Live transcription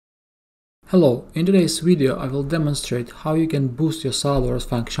Hello, in today's video I will demonstrate how you can boost your SOLIDWORKS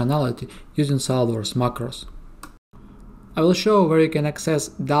functionality using SOLIDWORKS macros. I will show where you can access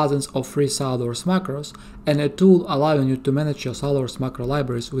dozens of free SOLIDWORKS macros and a tool allowing you to manage your SOLIDWORKS macro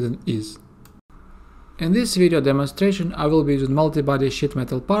libraries with ease. In this video demonstration I will be using multi-body sheet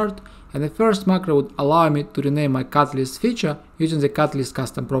metal part, and the first macro would allow me to rename my catalyst feature using the catalyst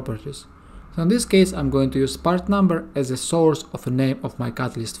custom properties. So in this case I'm going to use part number as a source of a name of my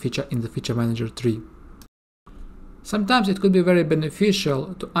catalyst feature in the feature manager tree. Sometimes it could be very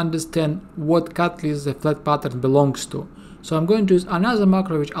beneficial to understand what catalyst the flat pattern belongs to. So I'm going to use another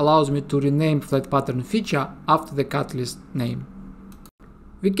macro which allows me to rename flat pattern feature after the catalyst name.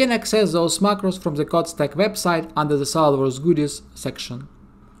 We can access those macros from the CodeStack website under the SOLIDWORKS goodies section.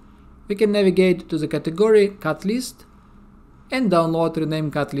 We can navigate to the category catalyst and download rename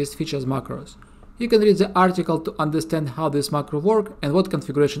catalyst features macros. You can read the article to understand how this macro works and what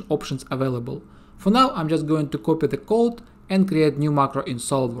configuration options available. For now I'm just going to copy the code and create new macro in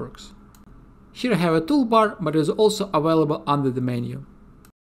SOLIDWORKS. Here I have a toolbar, but it is also available under the menu.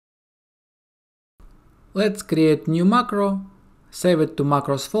 Let's create new macro, save it to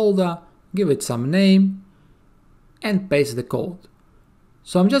macros folder, give it some name, and paste the code.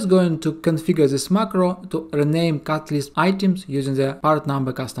 So I'm just going to configure this macro to rename catalyst items using the part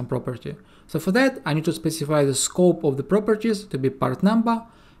number custom property. So for that I need to specify the scope of the properties to be part number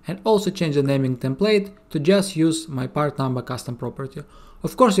and also change the naming template to just use my part number custom property.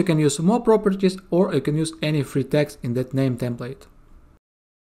 Of course you can use more properties or you can use any free text in that name template.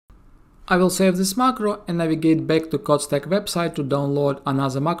 I will save this macro and navigate back to CodeStack website to download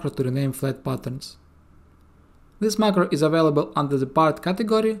another macro to rename flat patterns. This macro is available under the part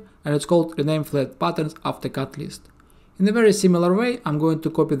category and it's called rename flat patterns after catalyst. In a very similar way I'm going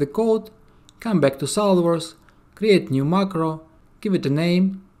to copy the code, come back to SOLIDWORKS, create new macro, give it a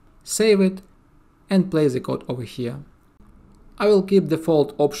name, save it, and place the code over here. I will keep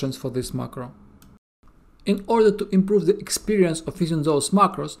default options for this macro. In order to improve the experience of using those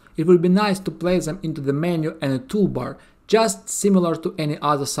macros, it would be nice to place them into the menu and a toolbar, just similar to any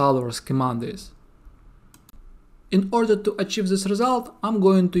other SOLIDWORKS command is. In order to achieve this result, I'm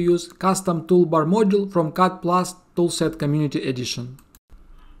going to use Custom Toolbar module from CAD Toolset Community Edition.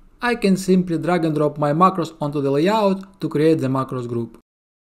 I can simply drag and drop my macros onto the layout to create the macros group.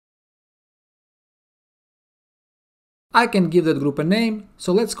 I can give that group a name,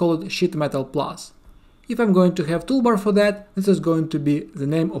 so let's call it Sheet Metal Plus. If I'm going to have toolbar for that, this is going to be the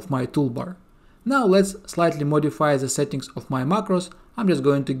name of my toolbar. Now let's slightly modify the settings of my macros. I'm just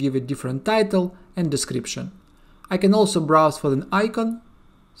going to give it different title and description. I can also browse for an icon,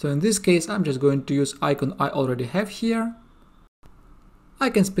 so in this case I'm just going to use icon I already have here. I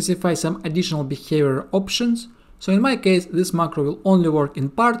can specify some additional behavior options, so in my case this macro will only work in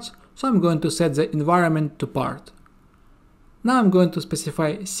parts, so I'm going to set the environment to part. Now I'm going to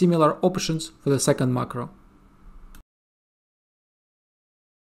specify similar options for the second macro.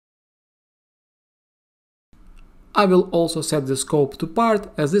 I will also set the scope to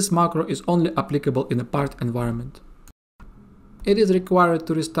part, as this macro is only applicable in a part environment. It is required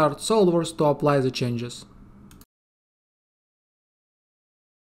to restart SOLIDWORKS to apply the changes.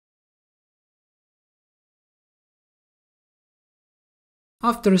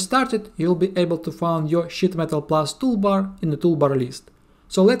 After restarted, you will be able to find your Sheet Metal Plus toolbar in the toolbar list.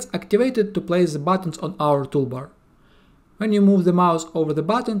 So let's activate it to place the buttons on our toolbar. When you move the mouse over the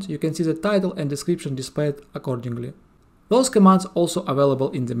buttons, you can see the title and description displayed accordingly. Those commands also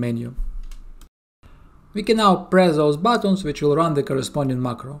available in the menu. We can now press those buttons which will run the corresponding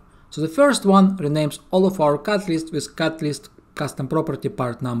macro. So the first one renames all of our catalysts with catalyst custom property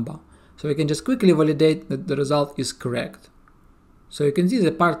part number. So we can just quickly validate that the result is correct. So you can see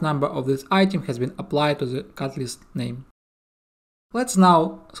the part number of this item has been applied to the catalyst name. Let's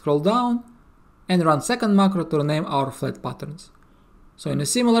now scroll down and run second macro to rename our flat patterns. So in a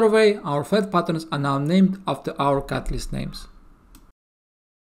similar way, our flat patterns are now named after our catalyst names.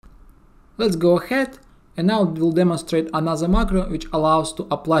 Let's go ahead and now we'll demonstrate another macro which allows to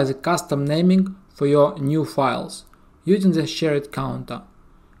apply the custom naming for your new files using the shared counter.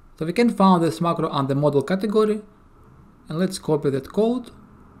 So we can find this macro under model category, and let's copy that code,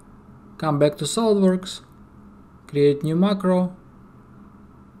 come back to SOLIDWORKS, create new macro,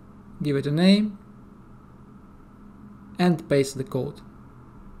 give it a name, and paste the code.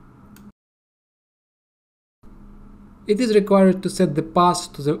 It is required to set the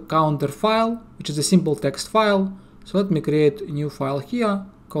path to the counter file, which is a simple text file. So let me create a new file here,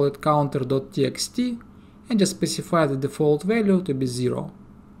 call it counter.txt, and just specify the default value to be 0.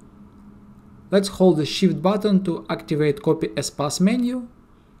 Let's hold the Shift button to activate Copy as Path menu,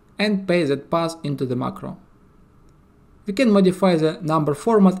 and paste that path into the macro. We can modify the number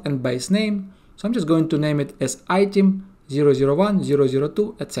format and base name, so I'm just going to name it as item 001,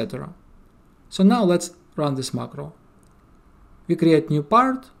 002, etc. So now let's run this macro. We create new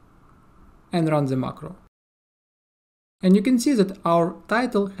part and run the macro. And you can see that our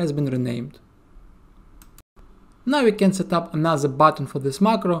title has been renamed. Now we can set up another button for this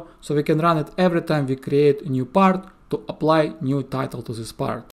macro, so we can run it every time we create a new part to apply new title to this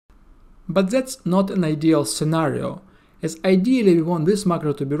part. But that's not an ideal scenario, as ideally we want this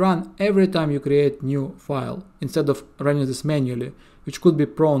macro to be run every time you create new file, instead of running this manually, which could be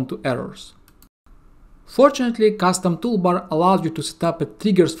prone to errors. Fortunately, Custom Toolbar allows you to set up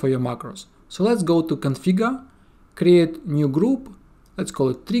triggers for your macros. So let's go to Configure, create new group, let's call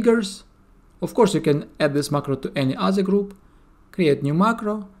it Triggers. Of course, you can add this macro to any other group, create new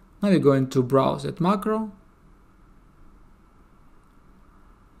macro. Now we're going to browse that macro,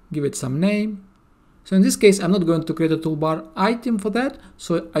 give it some name. So in this case, I'm not going to create a toolbar item for that,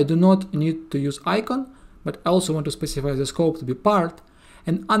 so I do not need to use icon, but I also want to specify the scope to be part.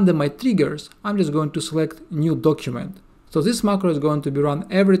 And under my triggers, I'm just going to select new document. So this macro is going to be run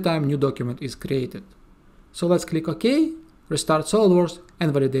every time new document is created. So let's click OK, restart SOLIDWORKS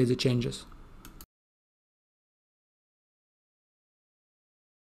and validate the changes.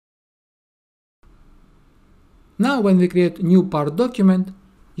 Now when we create new part document,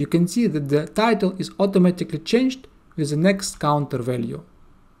 you can see that the title is automatically changed with the next counter value.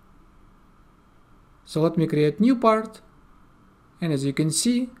 So let me create new part, and as you can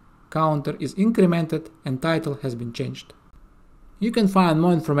see, counter is incremented and title has been changed. You can find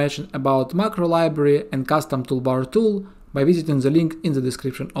more information about macro library and custom toolbar tool by visiting the link in the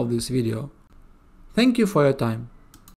description of this video. Thank you for your time.